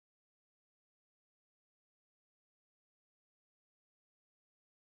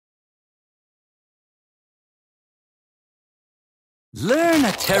Learn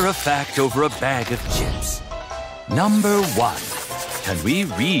a Terra fact over a bag of chips. Number 1. Can we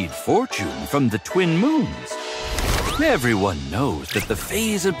read fortune from the twin moons? Everyone knows that the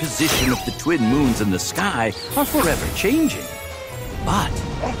phase and position of the twin moons in the sky are forever changing. But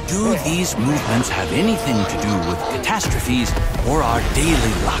do these movements have anything to do with catastrophes or our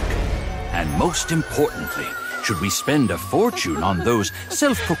daily luck? And most importantly, should we spend a fortune on those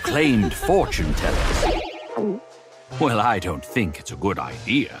self-proclaimed fortune tellers? Well, I don't think it's a good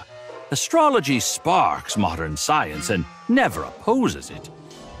idea. Astrology sparks modern science and never opposes it.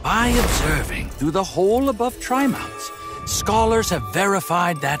 By observing through the hole above Trimonts, scholars have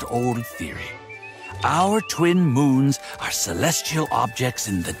verified that old theory. Our twin moons are celestial objects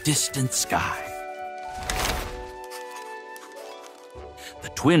in the distant sky. The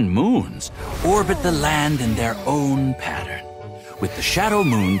twin moons orbit the land in their own pattern, with the shadow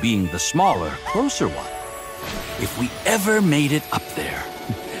moon being the smaller, closer one. If we ever made it up there,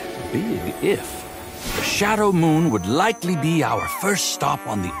 big if, the shadow moon would likely be our first stop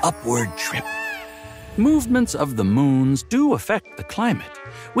on the upward trip. Movements of the moons do affect the climate,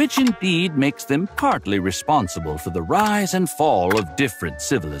 which indeed makes them partly responsible for the rise and fall of different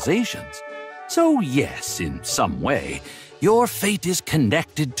civilizations. So yes, in some way, your fate is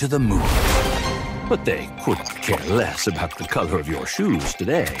connected to the moon. But they couldn't care less about the color of your shoes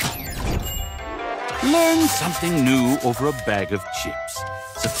today. Learn something new over a bag of chips.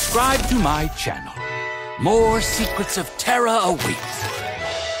 Subscribe to my channel. More secrets of Terra await.